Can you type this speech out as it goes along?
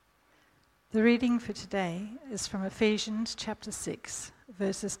The reading for today is from Ephesians chapter 6,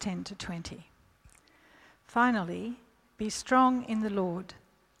 verses 10 to 20. Finally, be strong in the Lord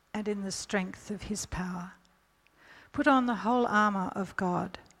and in the strength of his power. Put on the whole armour of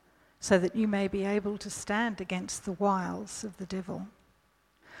God, so that you may be able to stand against the wiles of the devil.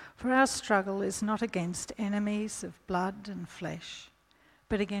 For our struggle is not against enemies of blood and flesh,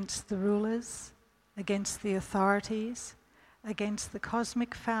 but against the rulers, against the authorities, against the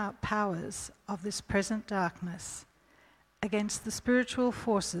cosmic powers of this present darkness, against the spiritual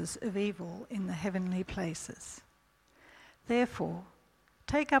forces of evil in the heavenly places. Therefore,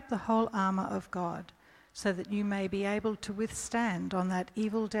 take up the whole armour of God, so that you may be able to withstand on that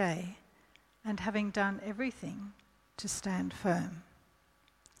evil day, and having done everything, to stand firm.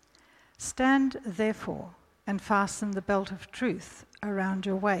 Stand, therefore, and fasten the belt of truth around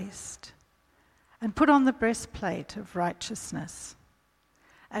your waist, and put on the breastplate of righteousness.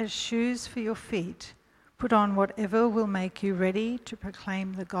 As shoes for your feet, put on whatever will make you ready to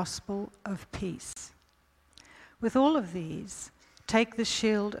proclaim the gospel of peace. With all of these, take the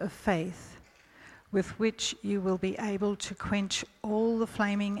shield of faith, with which you will be able to quench all the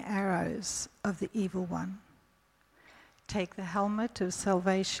flaming arrows of the evil one. Take the helmet of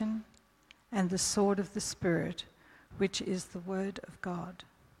salvation and the sword of the Spirit, which is the word of God.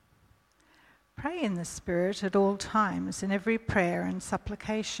 Pray in the Spirit at all times, in every prayer and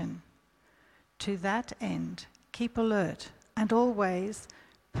supplication. To that end, keep alert and always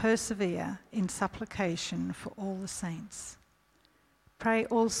persevere in supplication for all the saints. Pray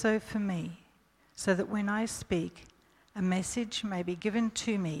also for me, so that when I speak, a message may be given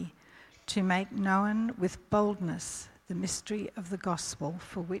to me to make known with boldness the mystery of the gospel,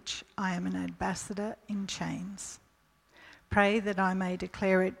 for which I am an ambassador in chains. Pray that I may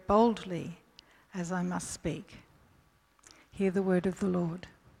declare it boldly as I must speak. Hear the word of the Lord.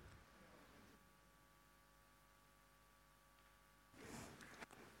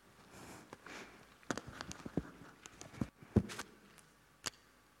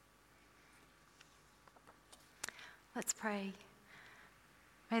 Let's pray.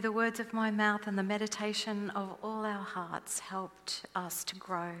 May the words of my mouth and the meditation of all our hearts help us to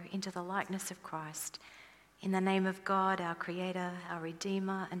grow into the likeness of Christ. In the name of God, our Creator, our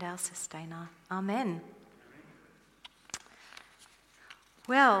Redeemer, and our Sustainer. Amen.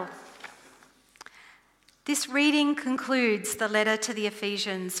 Well, this reading concludes the letter to the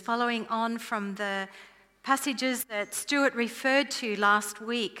Ephesians, following on from the passages that Stuart referred to last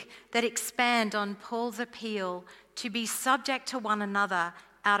week that expand on Paul's appeal to be subject to one another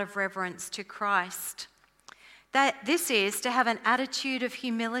out of reverence to Christ. That this is to have an attitude of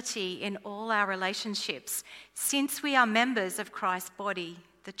humility in all our relationships, since we are members of Christ's body,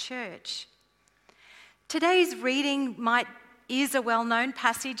 the church. Today's reading is a well-known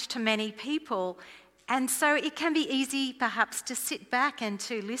passage to many people, and so it can be easy perhaps to sit back and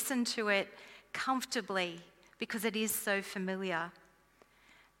to listen to it comfortably because it is so familiar.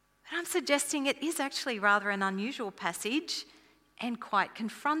 But I'm suggesting it is actually rather an unusual passage and quite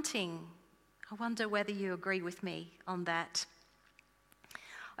confronting. I wonder whether you agree with me on that.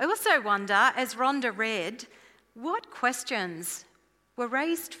 I also wonder, as Rhonda read, what questions were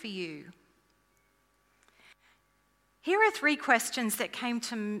raised for you? Here are 3 questions that came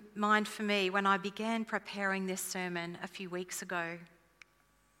to mind for me when I began preparing this sermon a few weeks ago.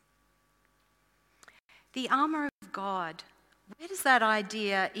 The armour of God, where does that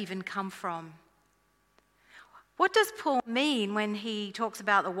idea even come from? What does Paul mean when he talks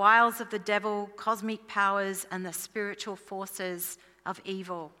about the wiles of the devil, cosmic powers, and the spiritual forces of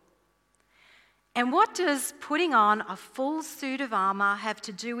evil? And what does putting on a full suit of armour have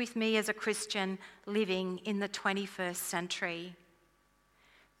to do with me as a Christian living in the 21st century?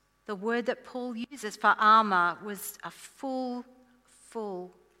 The word that Paul uses for armour was a full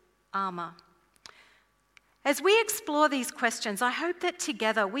armour. As we explore these questions, I hope that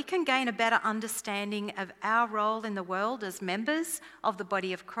together we can gain a better understanding of our role in the world as members of the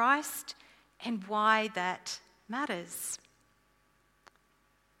body of Christ and why that matters.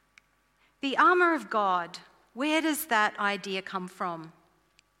 The armour of God, where does that idea come from?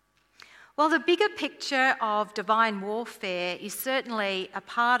 Well, the bigger picture of divine warfare is certainly a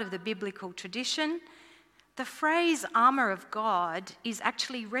part of the biblical tradition. The phrase armour of God is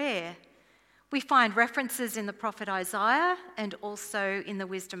actually rare. We find references in the prophet Isaiah and also in the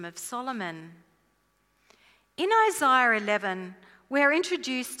wisdom of Solomon. In Isaiah 11, we're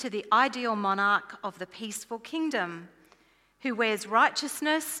introduced to the ideal monarch of the peaceful kingdom, who wears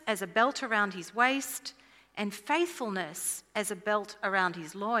righteousness as a belt around his waist and faithfulness as a belt around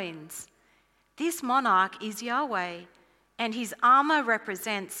his loins. This monarch is Yahweh, and his armour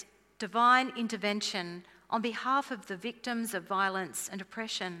represents divine intervention on behalf of the victims of violence and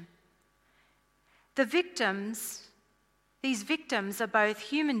oppression. These victims are both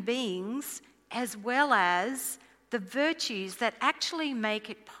human beings as well as the virtues that actually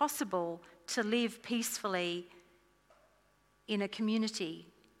make it possible to live peacefully in a community.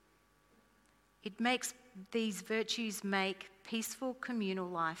 These virtues make peaceful communal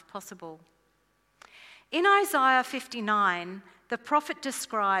life possible. In Isaiah 59, the prophet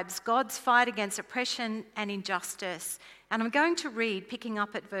describes God's fight against oppression and injustice, and I'm going to read, picking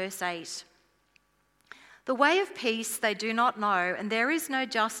up at verse 8. The way of peace they do not know, and there is no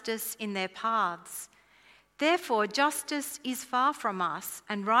justice in their paths. Therefore, justice is far from us,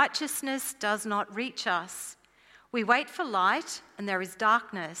 and righteousness does not reach us. We wait for light, and there is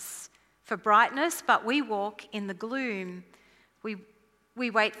darkness, for brightness, but we walk in the gloom. We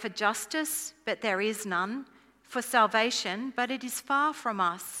wait for justice, but there is none, for salvation, but it is far from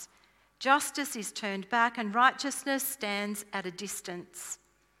us. Justice is turned back, and righteousness stands at a distance.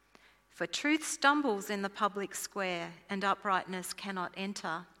 For truth stumbles in the public square, and uprightness cannot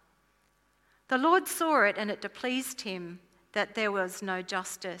enter. The Lord saw it, and it displeased him that there was no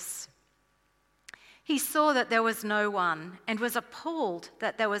justice. He saw that there was no one, and was appalled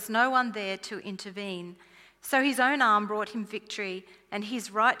that there was no one there to intervene. So his own arm brought him victory, and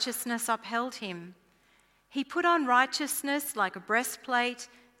his righteousness upheld him. He put on righteousness like a breastplate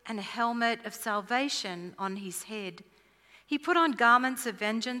and a helmet of salvation on his head. He put on garments of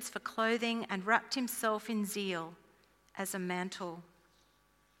vengeance for clothing and wrapped himself in zeal as a mantle.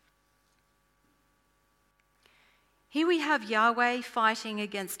 Here we have Yahweh fighting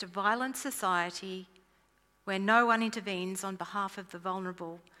against a violent society where no one intervenes on behalf of the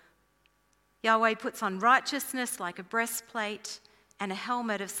vulnerable. Yahweh puts on righteousness like a breastplate and a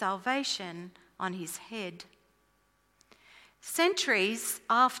helmet of salvation on his head. Centuries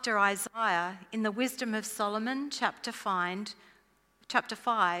after Isaiah, in the Wisdom of Solomon, chapter 5,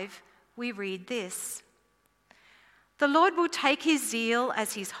 we read this. The Lord will take his zeal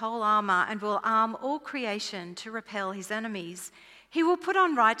as his whole armour and will arm all creation to repel his enemies. He will put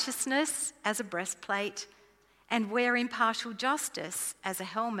on righteousness as a breastplate and wear impartial justice as a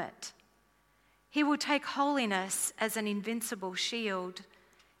helmet. He will take holiness as an invincible shield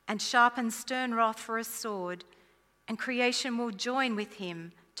and sharpen stern wrath for a sword, and creation will join with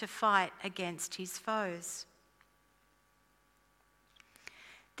him to fight against his foes.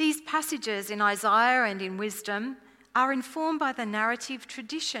 These passages in Isaiah and in Wisdom are informed by the narrative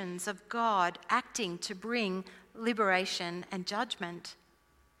traditions of God acting to bring liberation and judgment.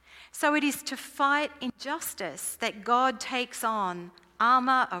 So it is to fight injustice that God takes on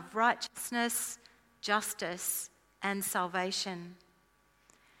armour of righteousness, justice, and salvation.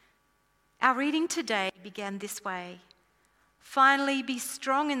 Our reading today began this way. Finally, be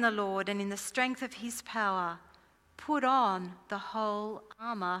strong in the Lord and in the strength of his power. Put on the whole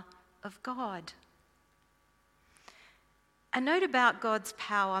armour of God. A note about God's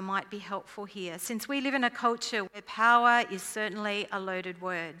power might be helpful here, since we live in a culture where power is certainly a loaded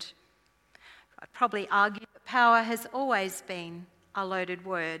word. I'd probably argue that power has always been a loaded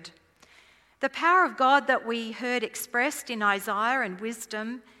word. The power of God that we heard expressed in Isaiah and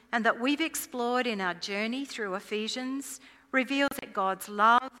Wisdom, and that we've explored in our journey through Ephesians, reveals that God's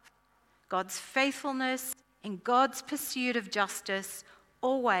love, God's faithfulness, and God's pursuit of justice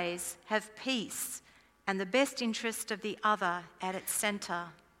always have peace and the best interest of the other at its centre.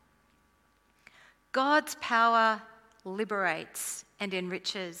 God's power liberates and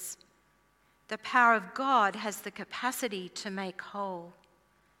enriches. The power of God has the capacity to make whole,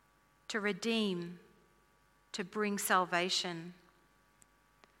 to redeem, to bring salvation.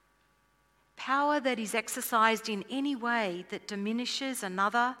 Power that is exercised in any way that diminishes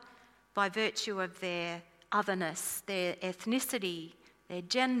another by virtue of their otherness, their ethnicity, their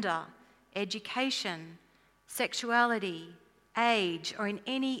gender, education, sexuality, age, or in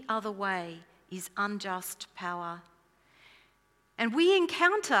any other way is unjust power. And we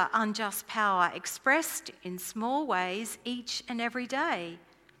encounter unjust power expressed in small ways each and every day.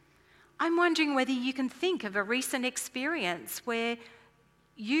 I'm wondering whether you can think of a recent experience where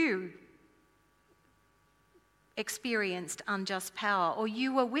you experienced unjust power, or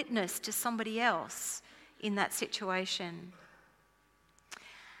you were witness to somebody else in that situation.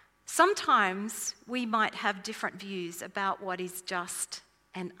 Sometimes we might have different views about what is just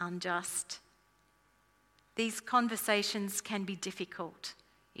and unjust. These conversations can be difficult.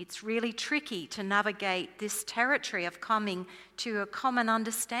 It's really tricky to navigate this territory of coming to a common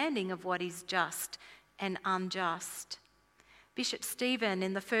understanding of what is just and unjust. Bishop Stephen,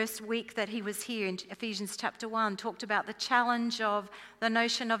 in the first week that he was here in Ephesians chapter 1, talked about the challenge of the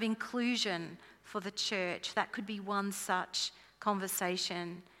notion of inclusion for the church. That could be one such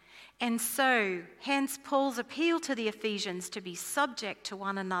conversation. And so, hence Paul's appeal to the Ephesians to be subject to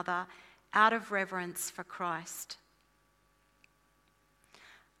one another out of reverence for Christ.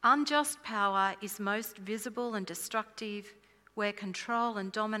 Unjust power is most visible and destructive where control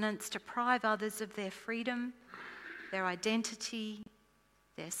and dominance deprive others of their freedom, their identity,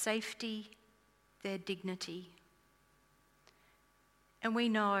 their safety, their dignity. And we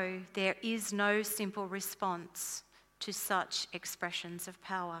know there is no simple response to such expressions of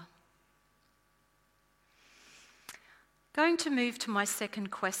power. Going to move to my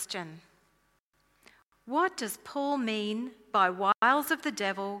second question. What does Paul mean by wiles of the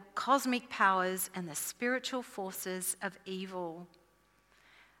devil, cosmic powers, and the spiritual forces of evil?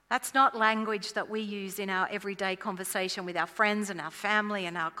 That's not language that we use in our everyday conversation with our friends and our family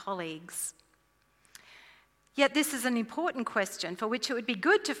and our colleagues. Yet this is an important question for which it would be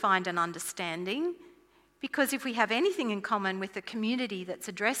good to find an understanding, because if we have anything in common with the community that's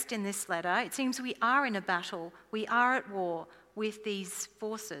addressed in this letter, it seems we are in a battle, we are at war with these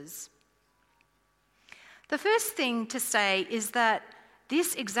forces. The first thing to say is that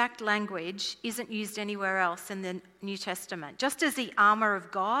this exact language isn't used anywhere else in the New Testament. Just as the armour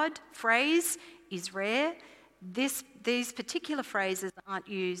of God phrase is rare, these particular phrases aren't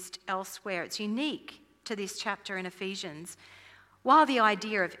used elsewhere. It's unique to this chapter in Ephesians. While the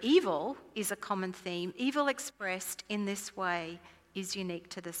idea of evil is a common theme, evil expressed in this way is unique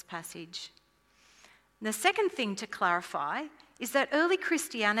to this passage. The second thing to clarify is that early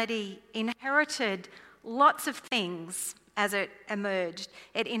Christianity inherited lots of things as it emerged.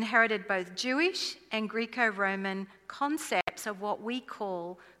 It inherited both Jewish and Greco-Roman concepts of what we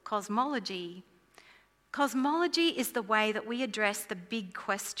call cosmology. Cosmology is the way that we address the big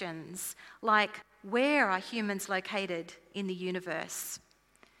questions, like where are humans located in the universe?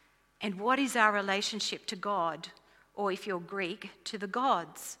 And what is our relationship to God, or if you're Greek, to the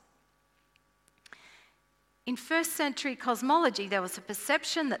gods? In first century cosmology, there was a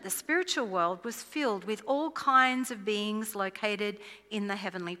perception that the spiritual world was filled with all kinds of beings located in the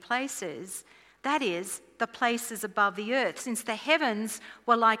heavenly places. That is, the places above the earth, since the heavens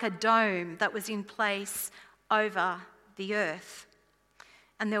were like a dome that was in place over the earth.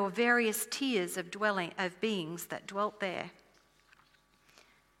 And there were various tiers of beings that dwelt there.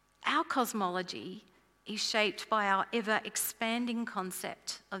 Our cosmology is shaped by our ever-expanding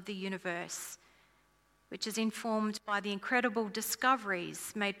concept of the universe, which is informed by the incredible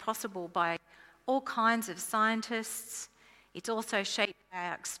discoveries made possible by all kinds of scientists. It's also shaped by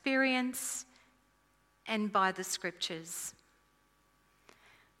our experience and by the scriptures.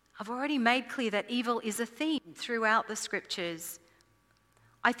 I've already made clear that evil is a theme throughout the scriptures.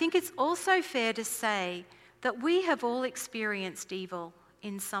 I think it's also fair to say that we have all experienced evil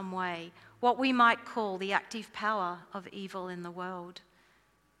in some way, what we might call the active power of evil in the world.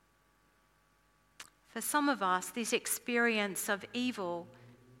 For some of us, this experience of evil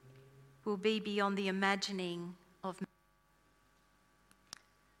will be beyond the imagining of man.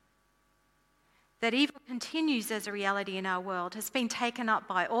 That evil continues as a reality in our world has been taken up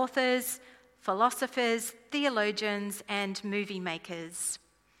by authors, philosophers, theologians, and movie makers.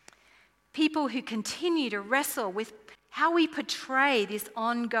 People who continue to wrestle with how we portray this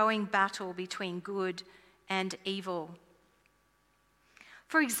ongoing battle between good and evil.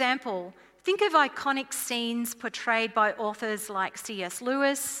 For example, think of iconic scenes portrayed by authors like C.S.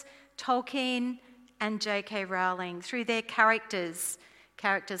 Lewis, Tolkien, and J.K. Rowling through their characters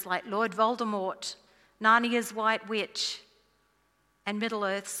like Lord Voldemort, Narnia's White Witch, and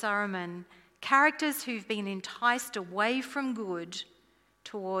Middle-earth Saruman, characters who've been enticed away from good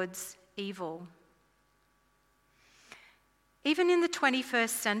towards evil. Even in the 21st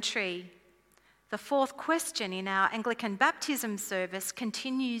century, the fourth question in our Anglican baptism service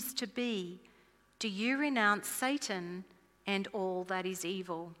continues to be, do you renounce Satan and all that is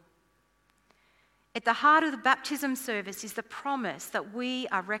evil? At the heart of the baptism service is the promise that we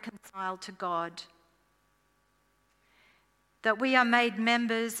are reconciled to God, that we are made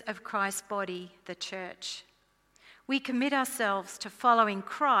members of Christ's body, the church. We commit ourselves to following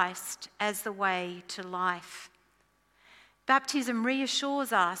Christ as the way to life. Baptism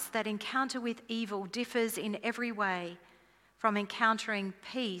reassures us that encounter with evil differs in every way from encountering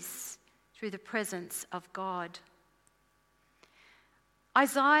peace through the presence of God.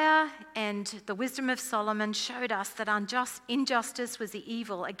 Isaiah and the wisdom of Solomon showed us that injustice was the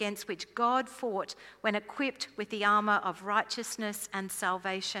evil against which God fought when equipped with the armour of righteousness and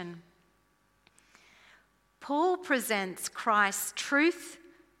salvation. Paul presents Christ's truth,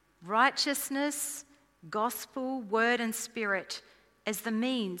 righteousness, gospel, word and spirit as the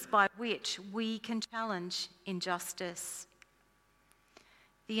means by which we can challenge injustice.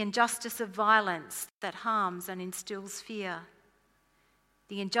 The injustice of violence that harms and instills fear.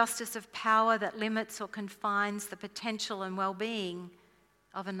 The injustice of power that limits or confines the potential and well-being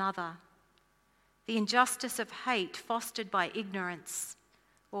of another. The injustice of hate fostered by ignorance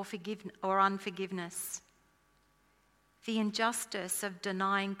or unforgiveness. The injustice of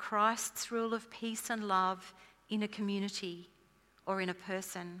denying Christ's rule of peace and love in a community or in a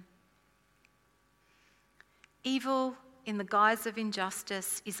person. Evil in the guise of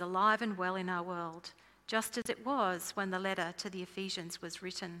injustice is alive and well in our world, just as it was when the letter to the Ephesians was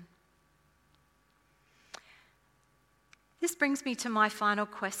written. This brings me to my final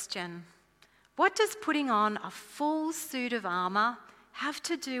question. What does putting on a full suit of armour have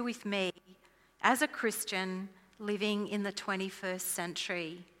to do with me as a Christian living in the 21st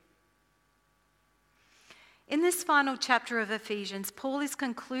century? In this final chapter of Ephesians, Paul is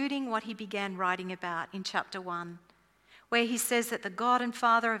concluding what he began writing about in chapter 1, where he says that the God and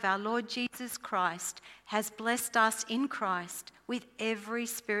Father of our Lord Jesus Christ has blessed us in Christ with every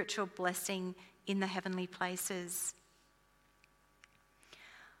spiritual blessing in the heavenly places.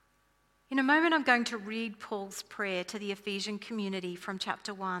 In a moment, I'm going to read Paul's prayer to the Ephesian community from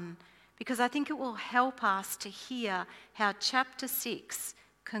chapter 1, because I think it will help us to hear how chapter 6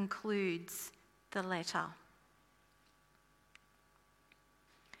 concludes the letter.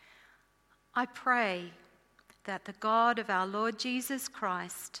 I pray that the God of our Lord Jesus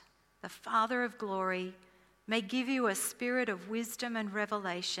Christ, the Father of glory, may give you a spirit of wisdom and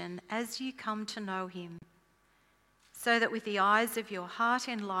revelation as you come to know him, so that with the eyes of your heart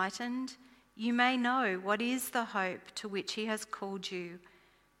enlightened, you may know what is the hope to which he has called you,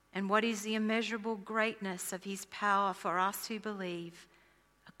 and what is the immeasurable greatness of his power for us who believe,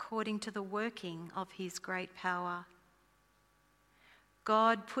 according to the working of his great power.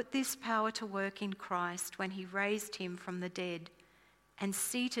 God put this power to work in Christ when he raised him from the dead and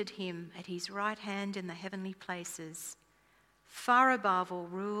seated him at his right hand in the heavenly places, far above all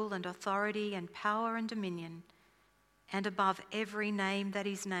rule and authority and power and dominion, and above every name that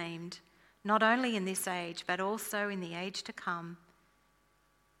is named, not only in this age, but also in the age to come.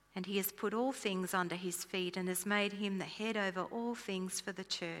 And he has put all things under his feet and has made him the head over all things for the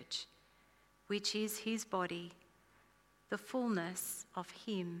church, which is his body, the fullness of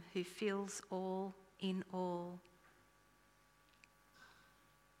him who fills all in all.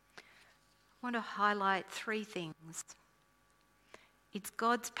 I want to highlight three things. It's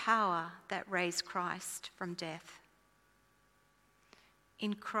God's power that raised Christ from death.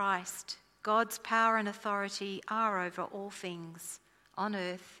 In Christ, God's power and authority are over all things on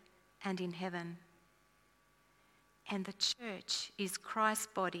earth and in heaven. And the church is Christ's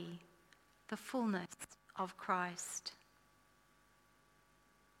body, the fullness of Christ.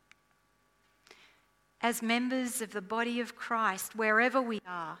 As members of the body of Christ, wherever we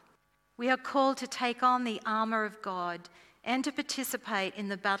are called to take on the armour of God and to participate in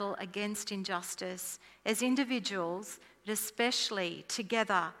the battle against injustice as individuals, but especially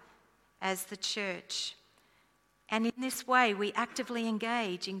together as the church. And in this way, we actively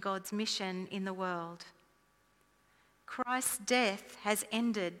engage in God's mission in the world. Christ's death has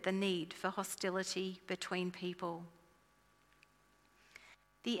ended the need for hostility between people.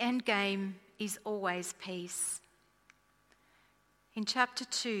 The end game is always peace. In chapter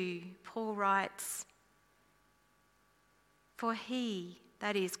 2, Paul writes, "For he,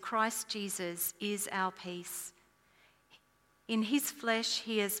 that is Christ Jesus, is our peace. In his flesh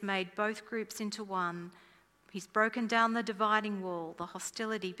he has made both groups into one. He's broken down the dividing wall, the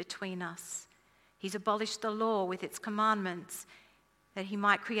hostility between us. He's abolished the law with its commandments, that he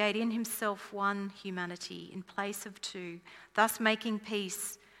might create in himself one humanity in place of two, thus making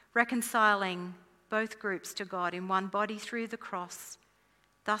peace, reconciling both groups to God in one body through the cross,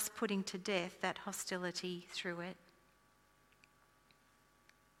 thus putting to death that hostility through it."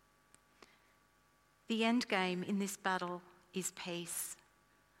 The end game in this battle is peace,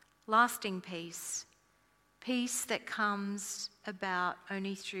 lasting peace, peace that comes about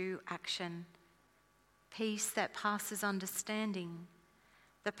only through action, peace that passes understanding,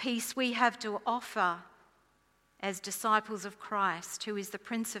 the peace we have to offer as disciples of Christ, who is the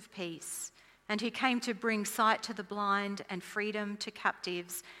Prince of Peace, and who came to bring sight to the blind and freedom to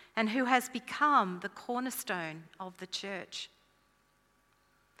captives, and who has become the cornerstone of the church.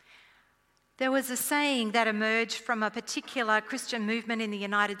 There was a saying that emerged from a particular Christian movement in the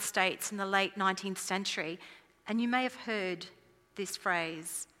United States in the late 19th century, and you may have heard this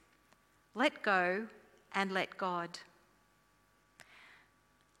phrase: "Let go and let God.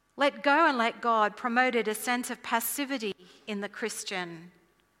 Let go and let God promoted a sense of passivity in the Christian.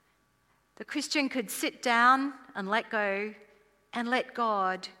 The Christian could sit down and let go and let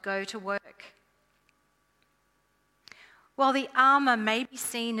God go to work. While the armour may be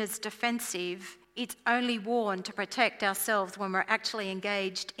seen as defensive, it's only worn to protect ourselves when we're actually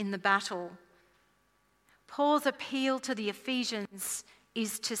engaged in the battle. Paul's appeal to the Ephesians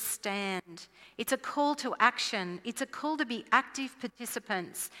is to stand. It's a call to action. It's a call to be active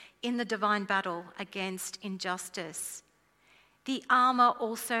participants in the divine battle against injustice. The armour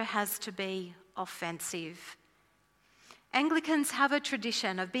also has to be offensive. Anglicans have a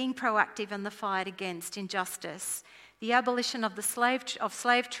tradition of being proactive in the fight against injustice. The abolition of the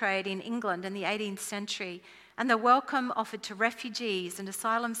slave trade in England in the 18th century and the welcome offered to refugees and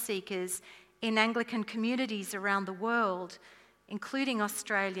asylum seekers in Anglican communities around the world, including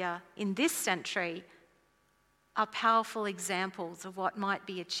Australia in this century, are powerful examples of what might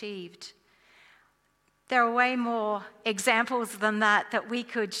be achieved. There are way more examples than that we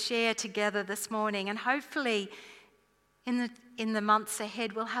could share together this morning, and hopefully in the months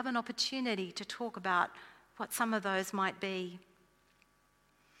ahead we'll have an opportunity to talk about what some of those might be.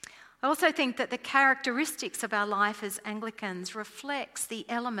 I also think that the characteristics of our life as Anglicans reflects the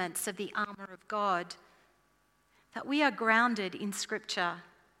elements of the armour of God, that we are grounded in Scripture,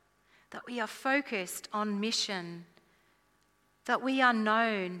 that we are focused on mission, that we are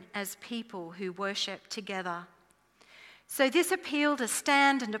known as people who worship together. So this appeal to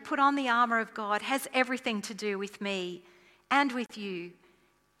stand and to put on the armour of God has everything to do with me and with you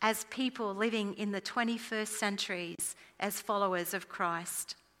as people living in the 21st centuries as followers of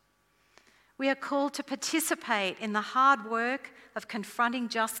Christ. We are called to participate in the hard work of confronting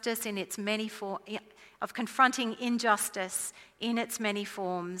injustice in its many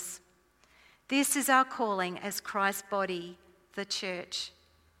forms. This is our calling as Christ's body, the church.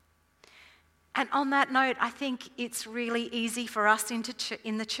 And on that note, I think it's really easy for us in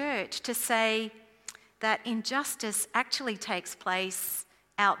the church to say that injustice actually takes place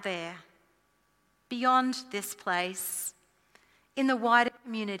out there, beyond this place, in the wider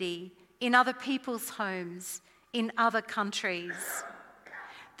community, in other people's homes, in other countries.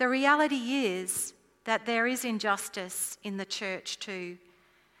 The reality is that there is injustice in the church too.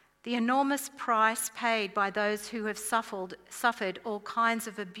 The enormous price paid by those who have suffered all kinds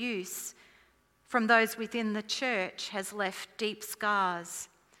of abuse from those within the church has left deep scars.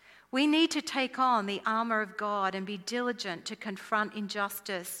 We need to take on the armour of God and be diligent to confront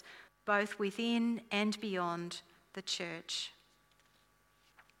injustice both within and beyond the church.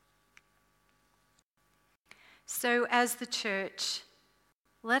 So as the church,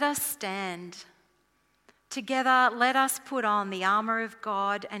 let us stand. Together, let us put on the armour of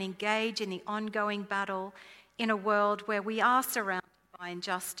God and engage in the ongoing battle in a world where we are surrounded by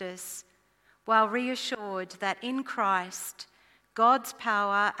injustice, while reassured that in Christ, God's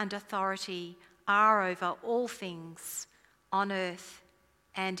power and authority are over all things on earth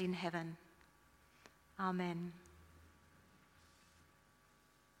and in heaven. Amen.